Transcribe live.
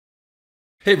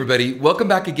Hey everybody, welcome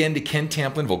back again to Ken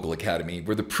Tamplin Vocal Academy,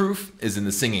 where the proof is in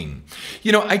the singing.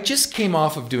 You know, I just came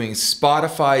off of doing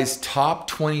Spotify's top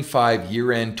 25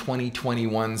 year-end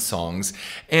 2021 songs,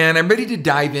 and I'm ready to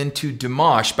dive into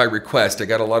Dimash by request. I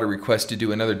got a lot of requests to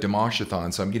do another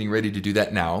Dimash-a-thon, so I'm getting ready to do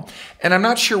that now. And I'm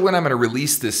not sure when I'm going to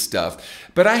release this stuff,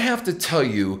 but I have to tell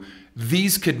you,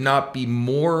 these could not be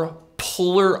more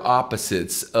polar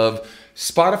opposites of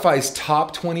Spotify's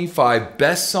top 25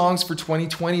 best songs for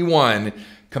 2021,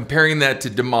 comparing that to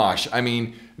Dimash. I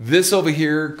mean, this over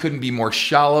here couldn't be more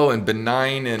shallow and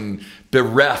benign and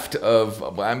bereft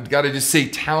of, I've got to just say,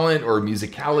 talent or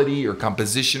musicality or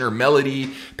composition or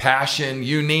melody, passion,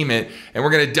 you name it. And we're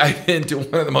going to dive into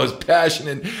one of the most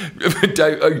passionate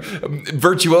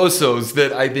virtuosos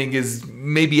that I think is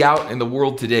maybe out in the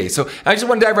world today. So I just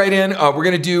want to dive right in. We're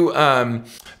going to do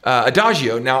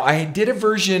Adagio. Now, I did a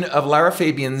version of Lara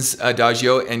Fabian's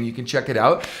Adagio, and you can check it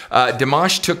out.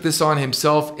 Dimash took this on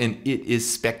himself, and it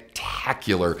is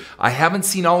spectacular. I haven't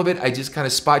seen all of it. I just kind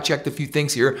of spot checked a few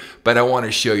things here, but I want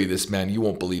to show you this, man. You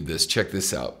won't believe this. Check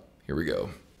this out. Here we go.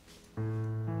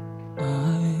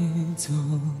 I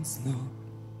don't know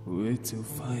where to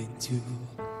find you.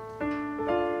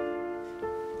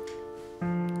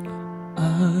 I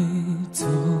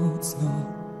don't know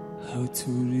how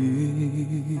to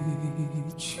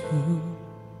reach you.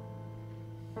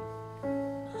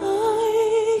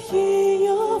 I hear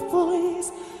your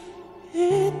voice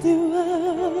in the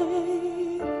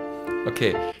rain.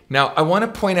 Okay, now I want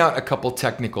to point out a couple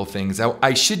technical things.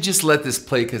 I should just let this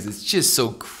play because it's just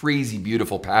so crazy,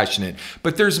 beautiful, passionate.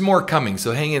 But there's more coming,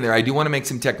 so hang in there. I do want to make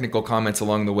some technical comments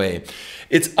along the way.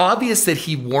 It's obvious that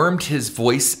he warmed his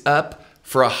voice up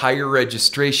for a higher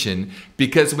registration,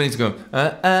 because when he's going,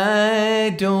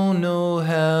 I don't know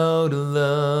how to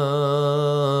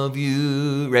love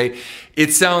you, right?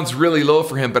 It sounds really low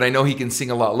for him, but I know he can sing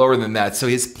a lot lower than that. So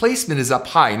his placement is up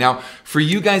high. Now, for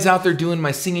you guys out there doing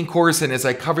my singing course, and as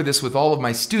I cover this with all of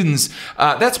my students,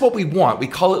 that's what we want. We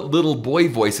call it little boy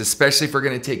voice, especially if we're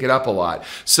going to take it up a lot.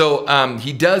 So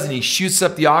he does, and he shoots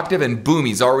up the octave, and boom,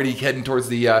 he's already heading towards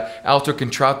the alto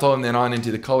contralto and then on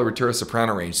into the coloratura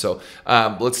soprano range. So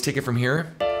let's take it from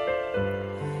here.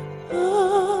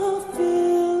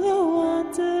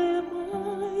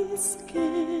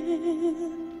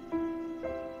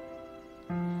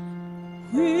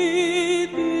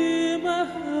 Within my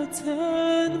heart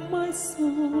and my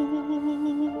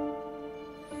soul,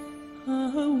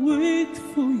 I wait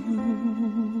for you.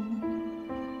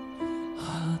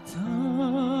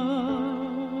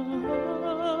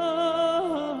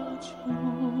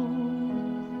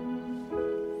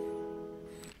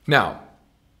 Now,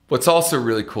 what's also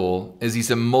really cool is he's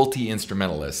a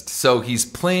multi-instrumentalist. So he's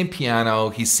playing piano,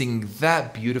 he's singing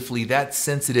that beautifully, that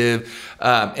sensitive,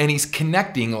 and he's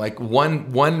connecting like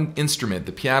one instrument.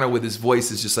 The piano with his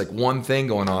voice is just like one thing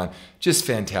going on. Just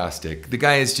fantastic. The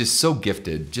guy is just so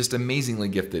gifted, just amazingly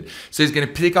gifted. So he's gonna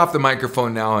pick off the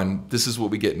microphone now, and this is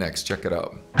what we get next. Check it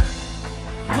out.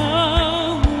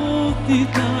 How did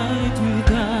I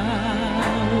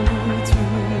without you?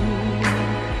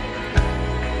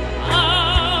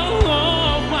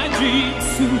 All my dreams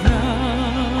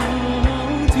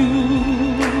surround you.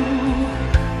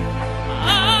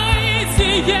 I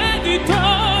see any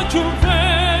touch of rain.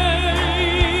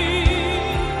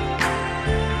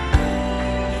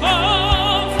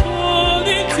 I'll fall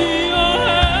into your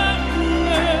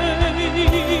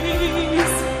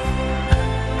embrace.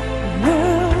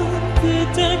 When the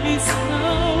time is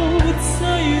out, I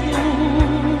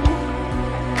know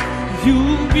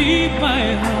you'll be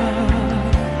my arms.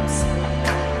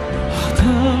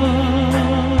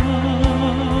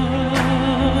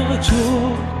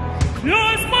 Adagio.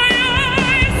 Close my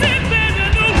eyes and then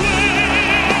away.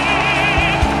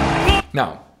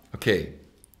 Now, okay,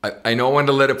 I know I wanted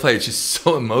to let it play. It's just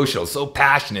so emotional, so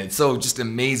passionate, so just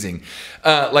amazing.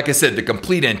 Like I said, the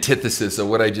complete antithesis of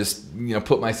what I just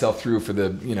put myself through for the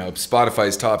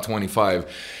Spotify's top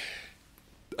 25.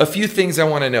 A few things I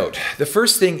want to note. The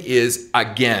first thing is,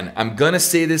 again, I'm going to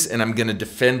say this and I'm going to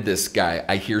defend this guy.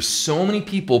 I hear so many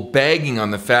people bagging on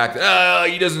the fact,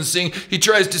 he doesn't sing, he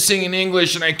tries to sing in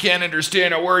English and I can't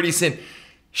understand a word he's saying.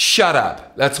 Shut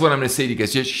up. That's what I'm going to say to you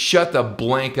guys. Just shut the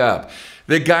blank up.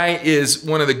 The guy is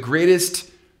one of the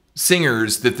greatest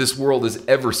singers that this world has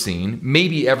ever seen,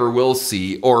 maybe ever will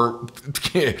see, or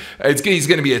he's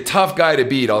going to be a tough guy to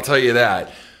beat, I'll tell you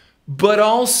that. But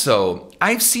also,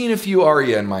 I've seen a few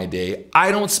aria in my day.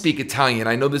 I don't speak Italian.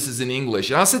 I know this is in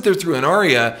English. And I'll sit there through an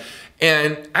aria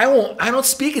And I don't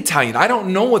speak Italian. I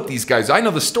don't know what these guys, I know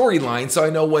the storyline, so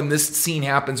I know when this scene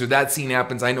happens or that scene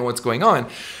happens, I know what's going on.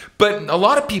 But a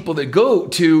lot of people that go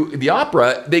to the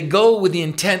opera, they go with the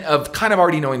intent of kind of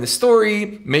already knowing the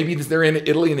story. Maybe they're in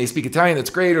Italy and they speak Italian,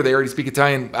 that's great, or they already speak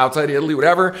Italian outside of Italy,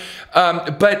 whatever.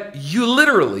 But you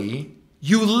literally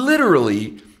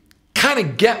kind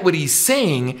of get what he's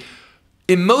saying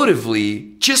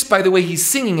emotively just by the way he's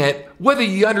singing it, whether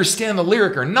you understand the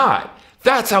lyric or not.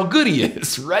 That's how good he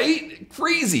is, right?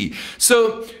 Crazy.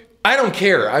 So I don't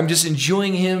care. I'm just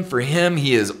enjoying him for him.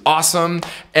 He is awesome.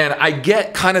 And I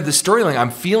get kind of the storyline.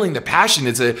 I'm feeling the passion.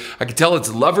 I could tell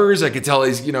it's lovers. I could tell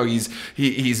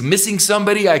he's missing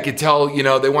somebody. I could tell,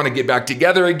 they want to get back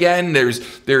together again. There's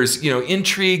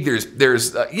intrigue. There's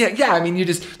there's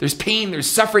pain, there's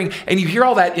suffering. And you hear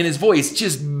all that in his voice,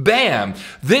 just bam.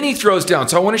 Then he throws down.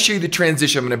 So I want to show you the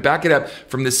transition. I'm going to back it up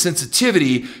from the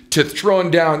sensitivity to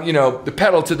throwing down, the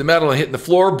pedal to the metal and hitting the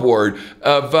floorboard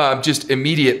of just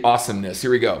immediate awesomeness.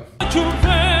 Here we go.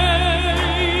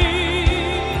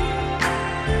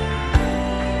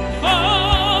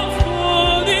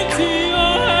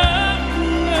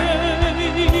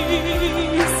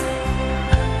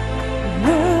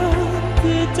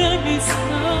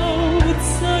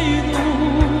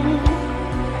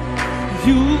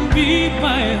 You'll be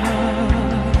my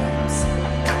arms.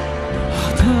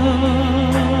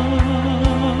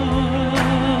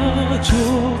 Adagio.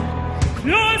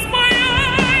 Close my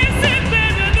eyes and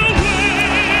then away.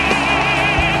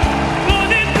 For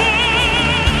the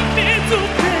world is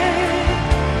okay.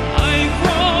 I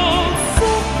want so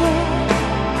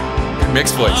far.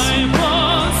 Mixed voice. I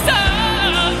want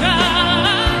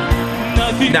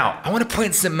Now, I want to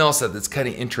point something else out that's kind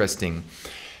of interesting.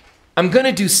 I'm going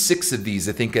to do 6 of these,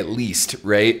 I think, at least,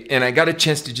 right? And I got a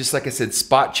chance to, just like I said,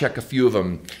 spot check a few of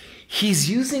them. He's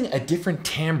using a different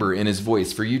timbre in his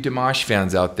voice. For you Dimash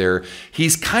fans out there,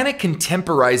 he's kind of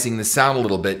contemporizing the sound a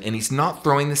little bit, and he's not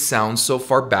throwing the sound so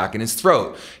far back in his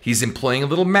throat. He's employing a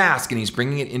little mask, and he's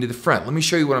bringing it into the front. Let me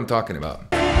show you what I'm talking about.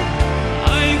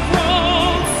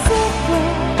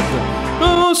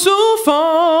 Oh, so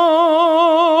far.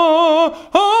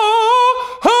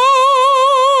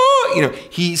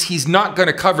 He's not going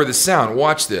to cover the sound.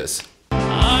 Watch this.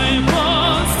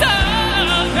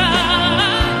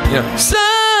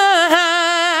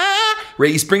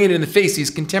 Right, he's bringing it in the face.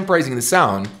 He's contemporizing the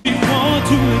sound.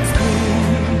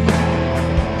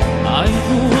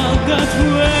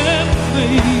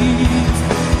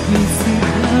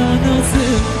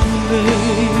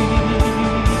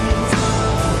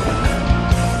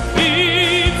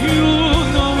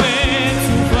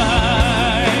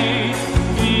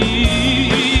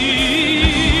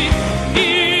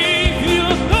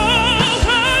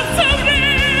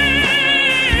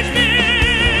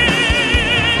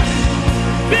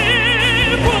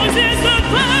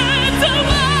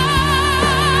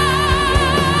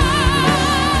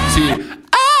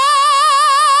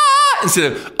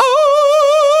 Instead of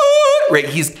oh, right?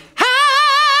 He's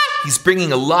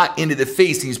bringing a lot into the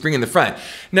face, and he's bringing the front.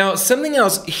 Now, something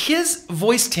else, his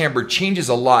voice timbre changes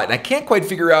a lot, and I can't quite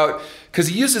figure out, because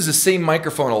he uses the same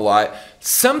microphone a lot.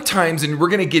 Sometimes, and we're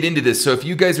going to get into this, so if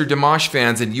you guys are Dimash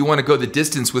fans and you want to go the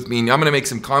distance with me, and I'm going to make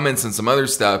some comments on some other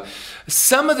stuff,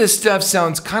 some of this stuff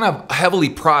sounds kind of heavily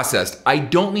processed. I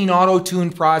don't mean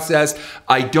auto-tune processed.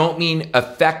 I don't mean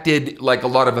affected, like a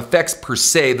lot of effects per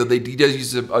se, though he does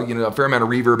use a fair amount of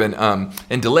reverb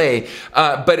and delay.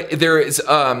 But there is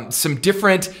some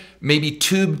different maybe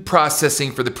tube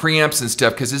processing for the preamps and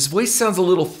stuff, because his voice sounds a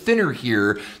little thinner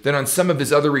here than on some of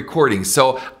his other recordings.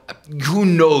 So who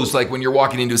knows, like when you're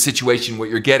walking into a situation, what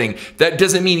you're getting. That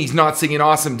doesn't mean he's not singing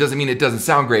awesome, doesn't mean it doesn't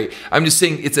sound great. I'm just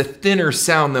saying it's a thinner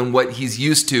sound than what he's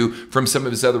used to from some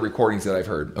of his other recordings that I've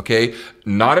heard, okay?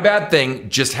 Not a bad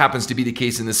thing, just happens to be the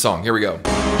case in this song. Here we go.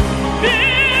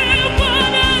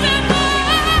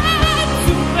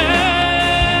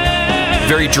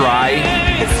 Very dry.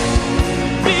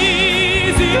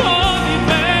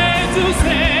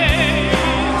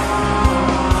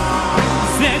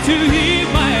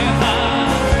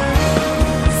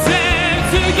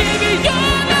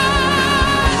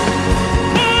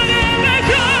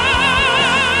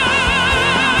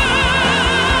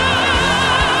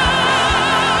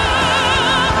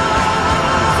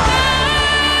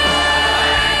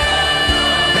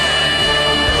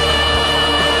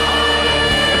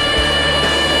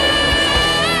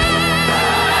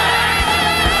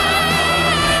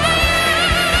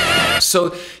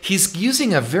 So he's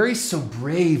using a very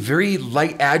sobre, very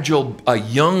light, agile,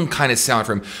 young kind of sound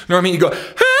from him. You know what I mean? You go,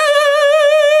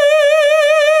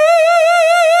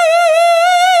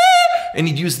 and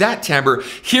he'd use that timbre.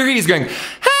 Here he's going,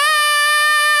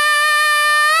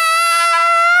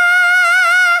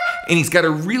 and he's got a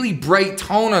really bright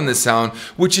tone on the sound,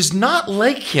 which is not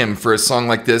like him for a song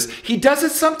like this. He does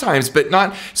it sometimes, but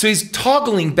not. So he's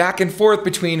toggling back and forth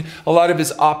between a lot of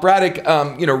his operatic,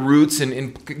 roots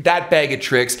and that bag of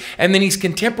tricks, and then he's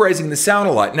contemporizing the sound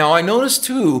a lot. Now I noticed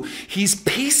too, he's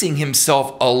pacing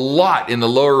himself a lot in the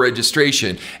lower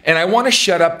registration, and I want to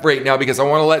shut up right now because I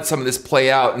want to let some of this play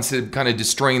out instead of kind of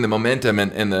destroying the momentum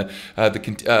and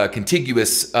the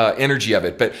contiguous energy of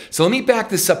it. But so let me back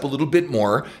this up a little bit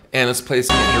more, and let's play this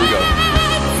again. Here we go.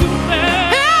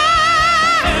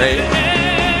 Right.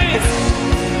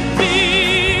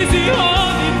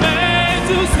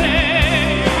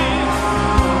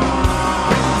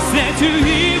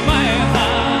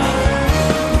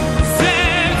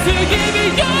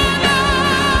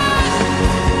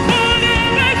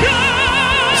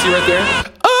 See right there?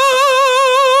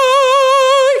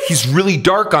 He's really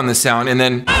dark on the sound, and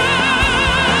then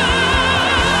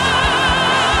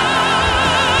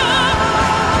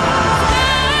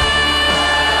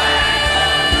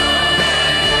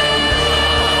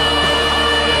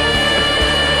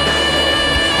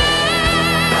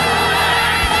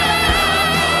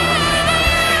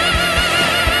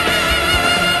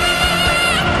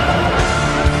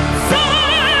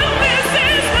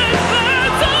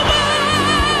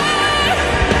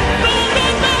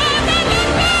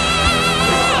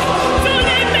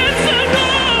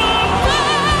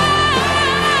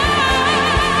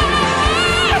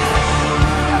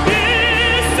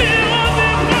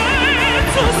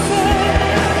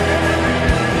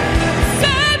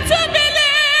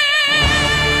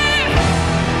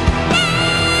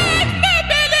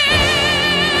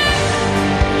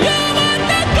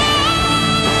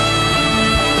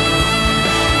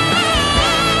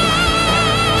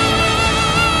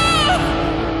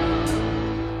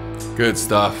good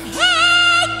stuff.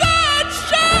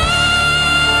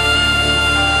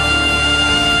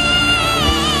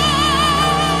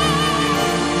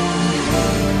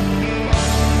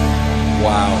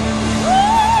 Wow.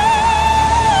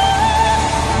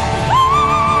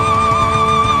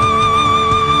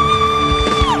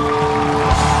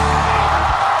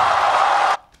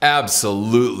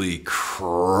 Absolutely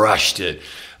crushed it.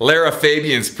 Lara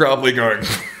Fabian's probably going,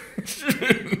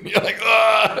 you're like,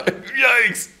 oh,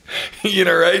 yikes. You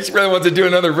know, right? She probably wants to do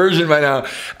another version by now.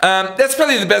 That's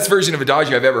probably the best version of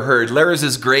Adagio I've ever heard. Lara's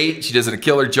is great. She does a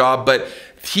killer job, but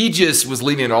he just was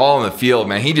leaving it all in the field,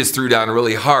 man. He just threw down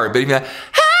really hard. But even that,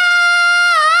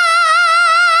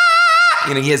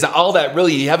 he has all that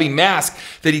really heavy mask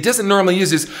that he doesn't normally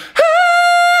use. His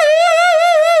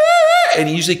and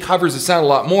he usually covers the sound a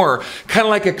lot more, kind of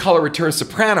like a coloratura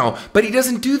soprano, but he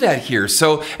doesn't do that here.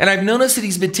 So, and I've noticed that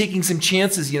he's been taking some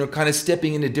chances, kind of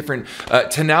stepping into different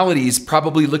tonalities,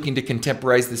 probably looking to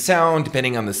contemporize the sound,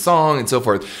 depending on the song and so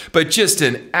forth. But just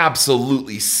an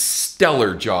absolutely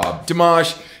stellar job.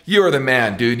 Dimash, you're the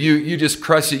man, dude. You just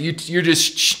crushed it. You're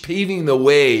just paving the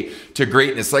way to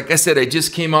greatness. Like I said, I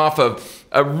just came off of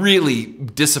a really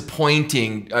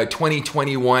disappointing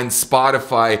 2021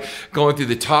 Spotify going through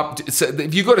the top. So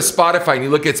if you go to Spotify and you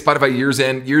look at Spotify years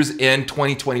end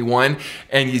 2021,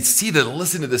 and you see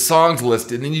listen to the songs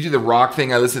listed, and then you do the rock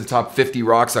thing. I listen to the top 50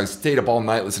 rock songs, stayed up all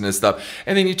night listening to stuff,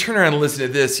 and then you turn around and listen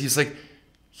to this. He's like,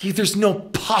 there's no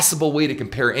possible way to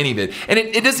compare any of it. And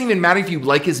it doesn't even matter if you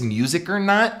like his music or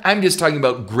not. I'm just talking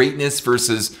about greatness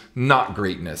versus not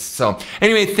greatness. So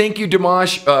anyway, thank you,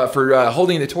 Dimash, for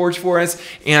holding the torch for us.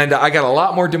 And I got a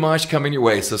lot more Dimash coming your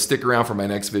way, so stick around for my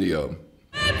next video.